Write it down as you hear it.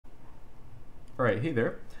Alright, hey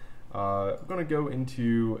there. I'm going to go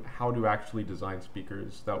into how to actually design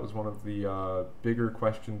speakers. That was one of the bigger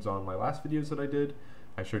questions on my last videos that I did.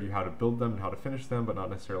 I showed you how to build them and how to finish them, but not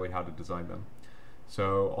necessarily how to design them.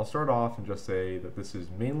 So I'll start off and just say that this is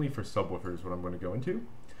mainly for subwoofers, what I'm going to go into.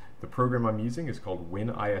 The program I'm using is called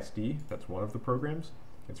winISD. That's one of the programs.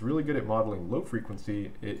 It's really good at modeling low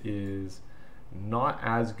frequency. It is not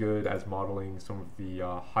as good as modeling some of the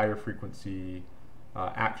higher frequency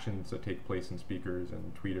actions that take place in speakers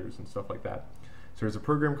and tweeters and stuff like that. So there's a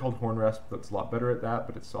program called HornResp that's a lot better at that,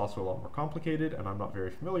 but it's also a lot more complicated, and I'm not very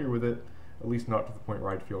familiar with it, at least not to the point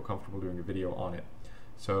where I'd feel comfortable doing a video on it.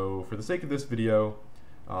 So for the sake of this video,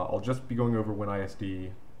 I'll just be going over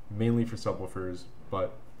winISD, mainly for subwoofers,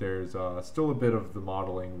 but there's still a bit of the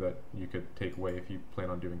modeling that you could take away if you plan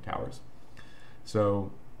on doing towers.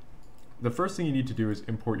 So the first thing you need to do is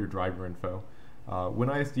import your driver info.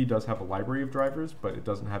 winISD does have a library of drivers, but it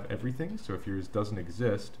doesn't have everything, so if yours doesn't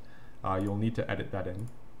exist, you'll need to edit that in.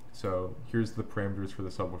 So here's the parameters for the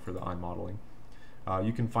subwoofer that I'm modeling.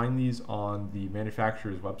 You can find these on the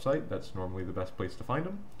manufacturer's website. That's normally the best place to find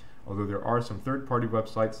them, although there are some third-party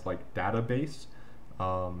websites like Database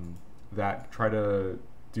that try to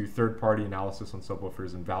do third-party analysis on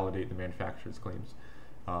subwoofers and validate the manufacturer's claims.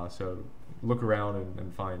 So look around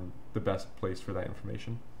and find the best place for that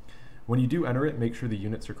information. When you do enter it, make sure the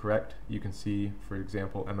units are correct. You can see, for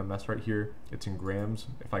example, MMS right here, it's in grams.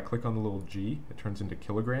 If I click on the little G, it turns into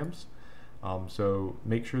kilograms. So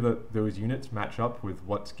make sure that those units match up with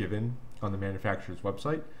what's given on the manufacturer's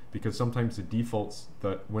website, because sometimes the defaults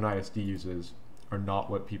that winISD uses are not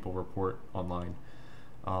what people report online.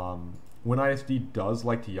 winISD does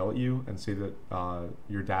like to yell at you and say that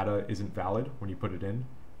your data isn't valid when you put it in.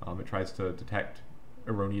 It tries to detect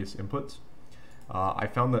erroneous inputs. I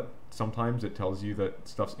found that sometimes it tells you that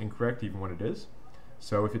stuff's incorrect even when it is.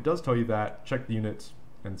 So if it does tell you that, check the units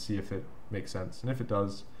and see if it makes sense. And if it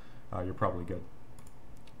does, you're probably good.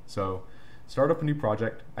 So start up a new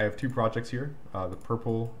project. I have two projects here. The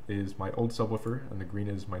purple is my old subwoofer and the green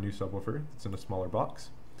is my new subwoofer. It's in a smaller box.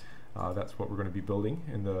 That's what we're going to be building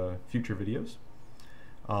in the future videos.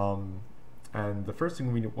 And the first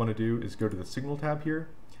thing we want to do is go to the signal tab here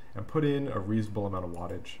and put in a reasonable amount of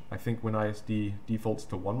wattage. I think winISD defaults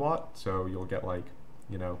to 1 watt, so you'll get like,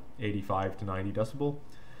 85 to 90 decibel.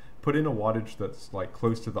 Put in a wattage that's like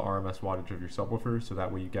close to the RMS wattage of your subwoofer, so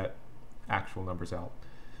that way you get actual numbers out.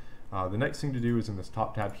 The next thing to do is in this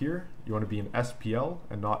top tab here, you want to be in SPL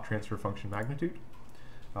and not transfer function magnitude.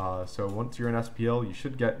 So once you're in SPL, you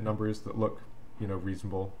should get numbers that look,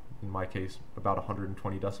 reasonable. In my case, about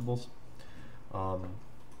 120 decibels.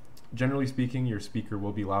 Generally speaking, your speaker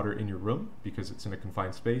will be louder in your room because it's in a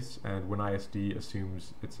confined space, and winISD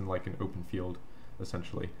assumes it's in like an open field,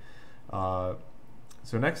 essentially. So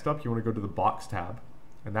next up, you want to go to the box tab,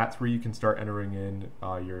 and that's where you can start entering in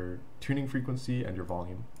your tuning frequency and your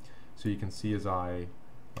volume. So you can see as I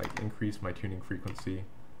increase my tuning frequency,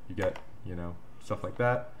 you get stuff like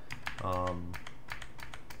that.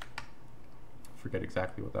 Forget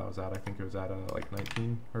exactly what that was at. I think it was at like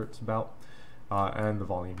 19 hertz about. And the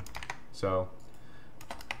volume. So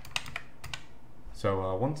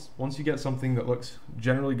once you get something that looks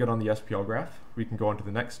generally good on the SPL graph, we can go on to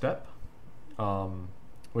the next step,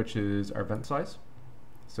 which is our vent size.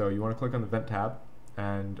 So you want to click on the vent tab,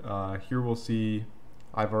 and here we'll see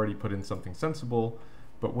I've already put in something sensible,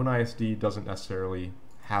 but winISD doesn't necessarily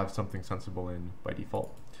have something sensible in by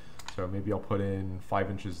default. So maybe I'll put in 5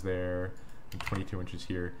 inches there and 22 inches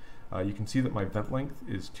here. You can see that my vent length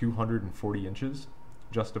is 240 inches,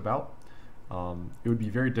 just about. It would be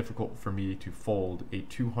very difficult for me to fold a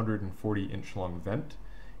 240 inch long vent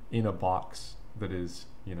in a box that is,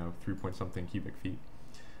 3 point something cubic feet.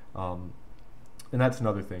 And that's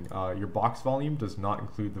another thing. Your box volume does not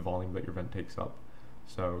include the volume that your vent takes up.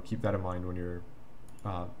 So keep that in mind when you're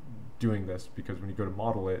doing this, because when you go to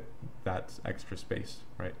model it, that's extra space,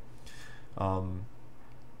 right?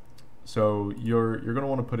 So you're going to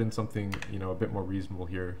want to put in something a bit more reasonable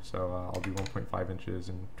here. So I'll do 1.5 inches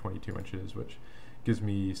and 22 inches, which gives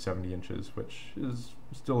me 70 inches, which is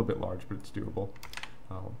still a bit large, but it's doable.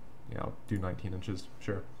 I'll do 19 inches,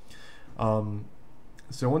 sure.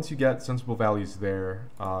 So once you get sensible values there,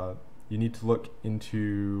 you need to look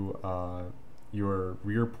into your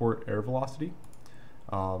rear port air velocity.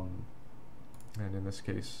 And in this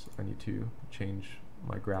case, I need to change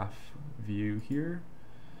my graph view here.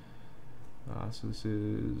 So this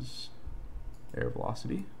is air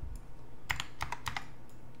velocity.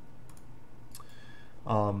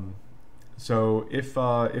 So if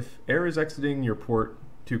air is exiting your port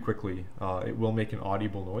too quickly, it will make an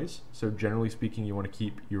audible noise. So generally speaking, you want to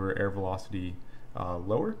keep your air velocity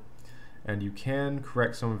lower. And you can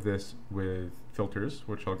correct some of this with filters,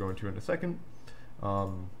 which I'll go into in a second.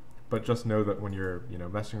 But just know that when you're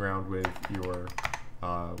messing around with your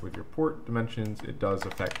port dimensions, it does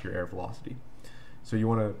affect your air velocity. So you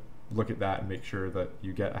want to look at that and make sure that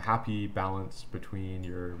you get a happy balance between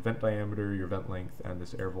your vent diameter, your vent length, and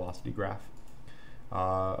this air velocity graph.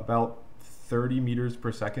 About 30 meters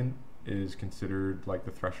per second is considered like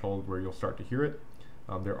the threshold where you'll start to hear it.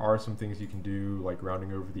 There are some things you can do, like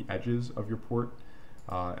rounding over the edges of your port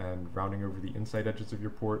and rounding over the inside edges of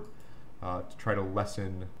your port to try to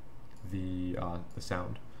lessen the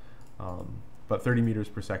sound. But 30 meters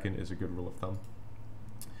per second is a good rule of thumb.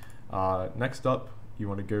 Next up, you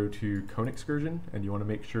want to go to cone excursion, and you want to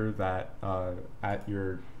make sure that at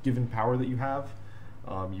your given power that you have,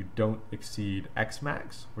 you don't exceed X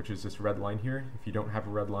max, which is this red line here. If you don't have a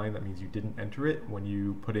red line, that means you didn't enter it when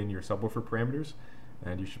you put in your subwoofer parameters,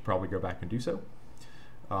 and you should probably go back and do so.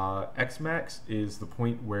 X max is the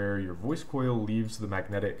point where your voice coil leaves the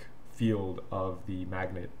magnetic field of the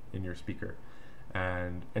magnet in your speaker.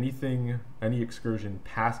 And any excursion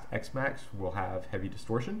past X max will have heavy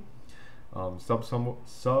distortion. Some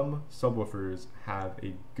subwoofers have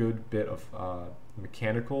a good bit of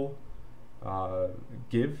mechanical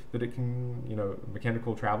give that it can,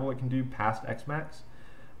 mechanical travel it can do past X max.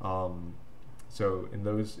 So in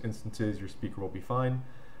those instances, your speaker will be fine.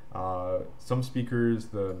 Some speakers,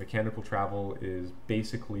 the mechanical travel is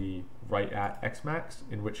basically right at X max,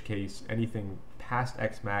 in which case anything past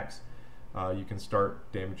X max, you can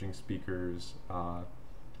start damaging speakers,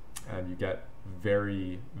 and you get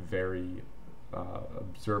very, very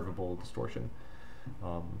observable distortion,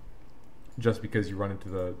 just because you run into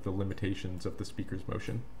the limitations of the speaker's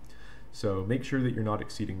motion. So make sure that you're not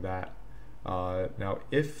exceeding that. Now,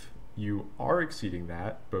 if you are exceeding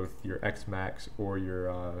that, both your X max or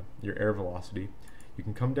your air velocity, you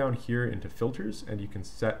can come down here into filters and you can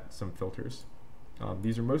set some filters.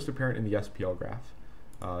 These are most apparent in the SPL graph.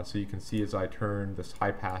 So you can see as I turn this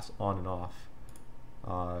high pass on and off,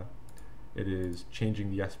 it is changing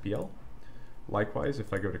the SPL. Likewise,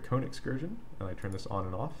 if I go to cone excursion and I turn this on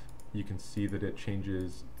and off, you can see that it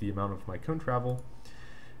changes the amount of my cone travel.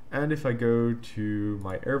 And if I go to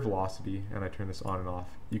my air velocity and I turn this on and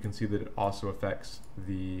off, you can see that it also affects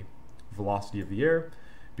the velocity of the air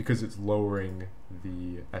because it's lowering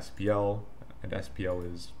the SPL, and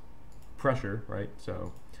SPL is pressure, right?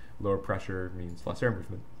 So lower pressure means less air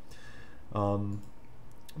movement.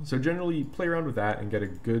 So generally play around with that and get a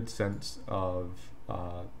good sense of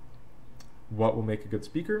what will make a good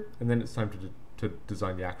speaker, and then it's time to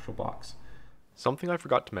design the actual box. Something I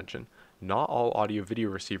forgot to mention, not all audio-video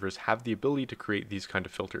receivers have the ability to create these kind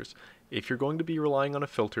of filters. If you're going to be relying on a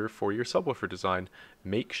filter for your subwoofer design,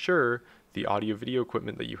 make sure the audio-video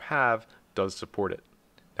equipment that you have does support it.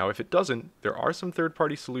 Now if it doesn't, there are some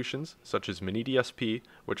third-party solutions, such as Mini DSP,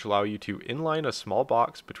 which allow you to inline a small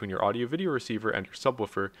box between your audio-video receiver and your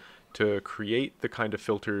subwoofer to create the kind of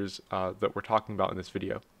filters that we're talking about in this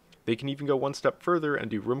video. They can even go one step further and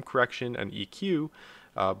do room correction and EQ,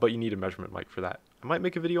 but you need a measurement mic for that. I might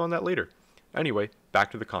make a video on that later. Anyway,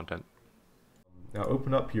 back to the content. Now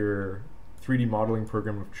open up your 3D modeling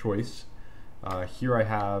program of choice. Here I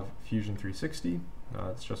have Fusion 360.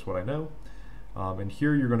 It's just what I know. And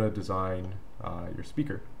here you're going to design your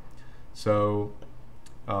speaker. So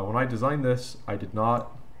when I designed this, I did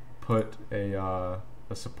not put a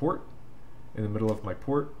support in the middle of my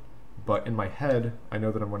port, but in my head, I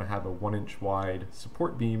know that I'm going to have a 1-inch wide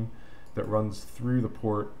support beam that runs through the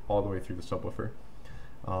port all the way through the subwoofer.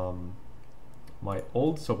 My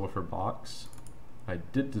old subwoofer box, I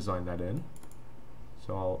did design that in,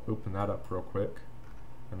 so I'll open that up real quick,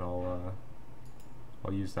 and I'll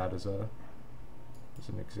use that as an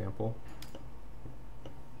example.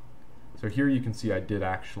 So here you can see I did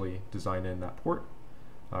actually design in that port,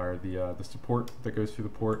 or the support that goes through the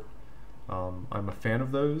port. I'm a fan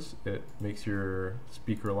of those. It makes your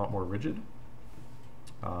speaker a lot more rigid.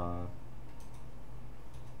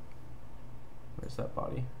 Where's that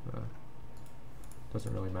body?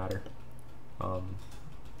 Doesn't really matter.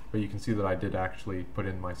 But you can see that I did actually put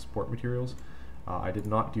in my support materials. I did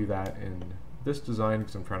not do that in this design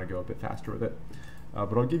because I'm trying to go a bit faster with it.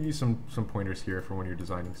 But I'll give you some pointers here for when you're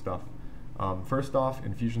designing stuff. First off,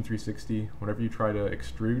 in Fusion 360, whenever you try to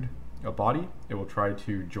extrude a body, it will try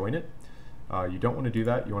to join it. You don't want to do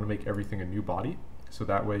that. You want to make everything a new body. So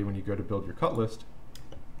that way when you go to build your cut list,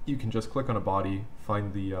 you can just click on a body,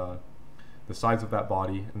 find the size of that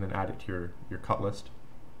body, and then add it to your cut list.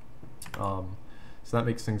 So that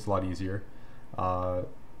makes things a lot easier.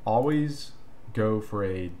 Always go for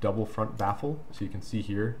a double front baffle. So you can see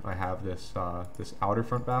here I have this this outer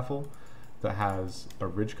front baffle that has a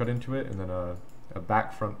ridge cut into it, and then a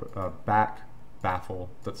back baffle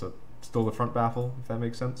that's still the front baffle, if that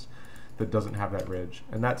makes sense, that doesn't have that ridge.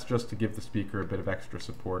 And that's just to give the speaker a bit of extra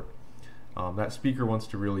support. That speaker wants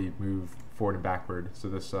to really move forward and backward, so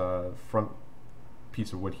this front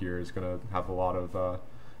piece of wood here is going to have a lot of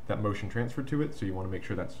that motion transfer to it, so you want to make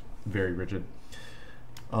sure that's very rigid.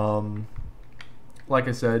 Like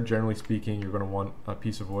I said, generally speaking, you're going to want a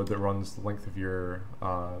piece of wood that runs the length of your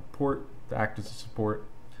port to act as a support.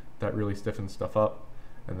 That really stiffens stuff up.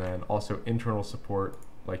 And then also internal support,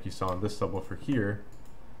 like you saw in this subwoofer here.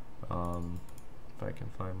 If I can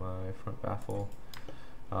find my front baffle.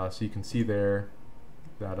 So you can see there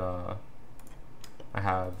that I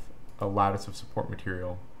have a lattice of support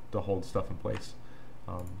material to hold stuff in place.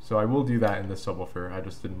 So I will do that in this subwoofer, I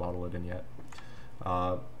just didn't model it in yet.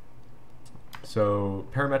 So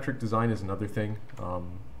parametric design is another thing.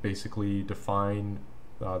 Basically define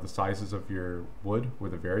the sizes of your wood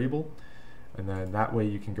with a variable, and then that way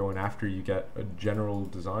you can go in after you get a general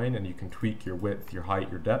design, and you can tweak your width, your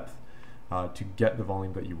height, your depth to get the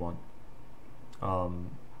volume that you want.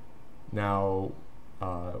 Now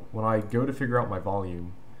when I go to figure out my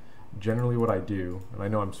volume, generally what I do, and I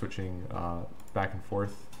know I'm switching back and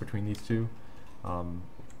forth between these two,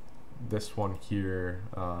 this one here,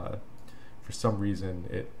 for some reason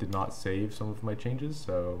it did not save some of my changes,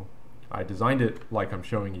 so I designed it like I'm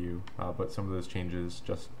showing you, but some of those changes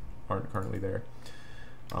just aren't currently there.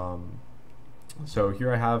 So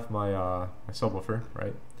here I have my, my subwoofer,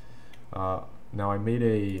 right? Now I made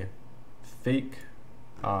a fake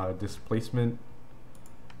displacement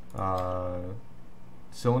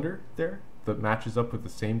cylinder there that matches up with the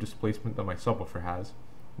same displacement that my subwoofer has.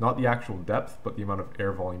 Not the actual depth, but the amount of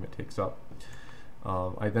air volume it takes up.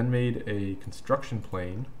 I then made a construction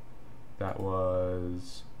plane that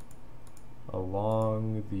was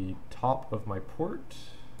along the top of my port,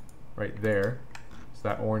 right there. It's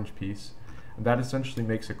that orange piece. And that essentially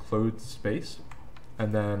makes a closed space.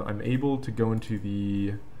 And then I'm able to go into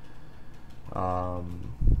the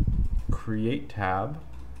Create tab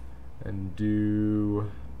and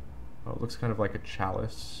do, oh, it looks kind of like a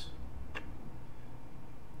chalice.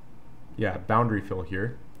 Yeah, boundary fill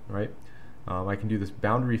here, right? I can do this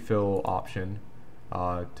boundary fill option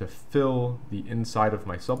to fill the inside of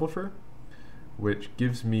my subwoofer, which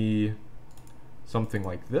gives me something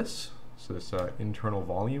like this. So this internal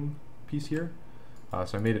volume piece here.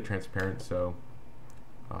 So I made it transparent so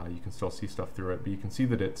you can still see stuff through it, but you can see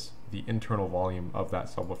that it's the internal volume of that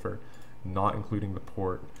subwoofer, not including the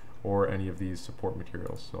port or any of these support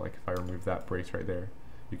materials. So like if I remove that brace right there,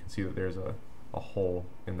 you can see that there's a hole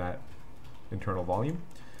in that internal volume.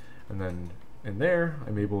 And then in there,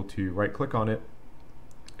 I'm able to right click on it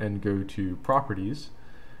and go to properties.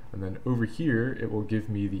 And then over here, it will give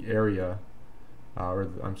me the area,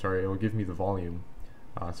 I'm sorry, it will give me the volume.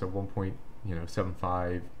 So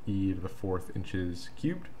 1.75 e to the 4th inches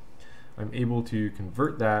cubed. I'm able to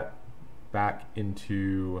convert that back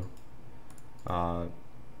into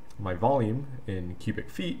my volume in cubic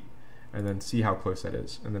feet, and then see how close that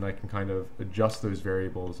is. And then I can kind of adjust those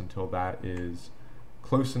variables until that is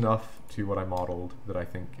close enough to what I modeled that I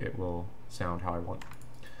think it will sound how I want.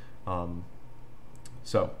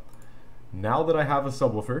 So now that I have a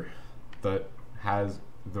subwoofer that has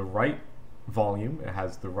the right volume, it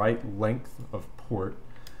has the right length of port,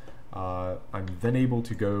 I'm then able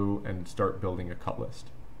to go and start building a cut list.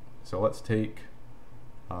 So let's take,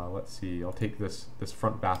 let's see, I'll take this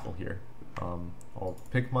front baffle here. I'll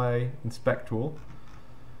pick my inspect tool,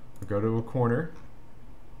 I'll go to a corner,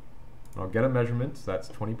 and I'll get a measurement. So that's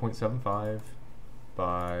 20.75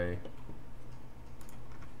 by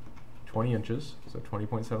 20 inches, so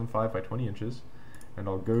 20.75 by 20 inches, and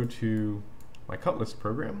I'll go to my cut list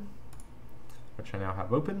program, which I now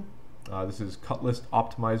have open. This is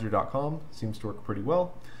cutlistoptimizer.com, seems to work pretty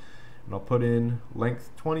well. And I'll put in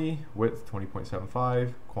length 20, width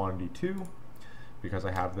 20.75, quantity 2, because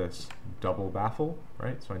I have this double baffle,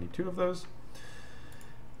 right? So I need 2 of those.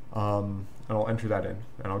 And I'll enter that in.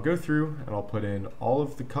 And I'll go through and I'll put in all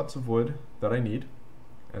of the cuts of wood that I need,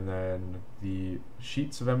 and then the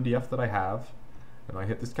sheets of MDF that I have, and I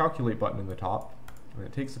hit this calculate button in the top, and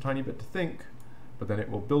it takes a tiny bit to think, but then it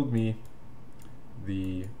will build me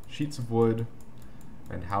the sheets of wood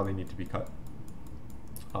and how they need to be cut.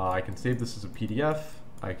 I can save this as a PDF,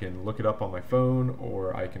 I can look it up on my phone,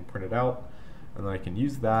 or I can print it out, and then I can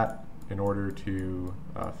use that in order to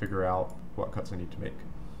figure out what cuts I need to make.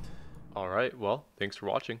 Alright, well, thanks for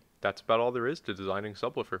watching. That's about all there is to designing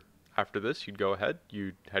subwoofer. After this, you'd go ahead,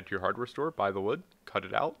 you'd head to your hardware store, buy the wood, cut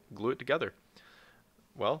it out, glue it together.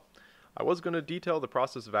 Well, I was going to detail the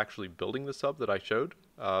process of actually building the sub that I showed,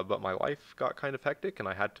 but my life got kind of hectic and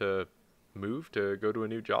I had to move to go to a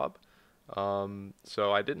new job.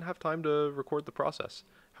 So I didn't have time to record the process.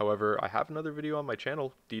 However, I have another video on my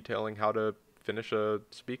channel detailing how to finish a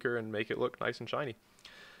speaker and make it look nice and shiny.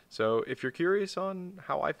 So if you're curious on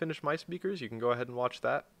how I finish my speakers, you can go ahead and watch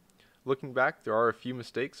that. Looking back, there are a few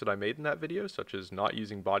mistakes that I made in that video, such as not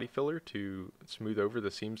using body filler to smooth over the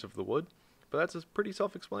seams of the wood, but that's a pretty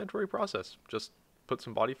self-explanatory process. Just put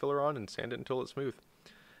some body filler on and sand it until it's smooth.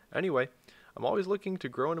 Anyway, I'm always looking to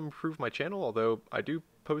grow and improve my channel, although I do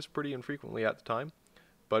post pretty infrequently at the time.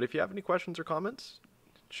 But if you have any questions or comments,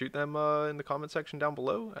 shoot them in the comment section down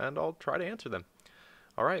below, and I'll try to answer them.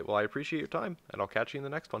 Alright, well I appreciate your time, and I'll catch you in the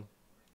next one.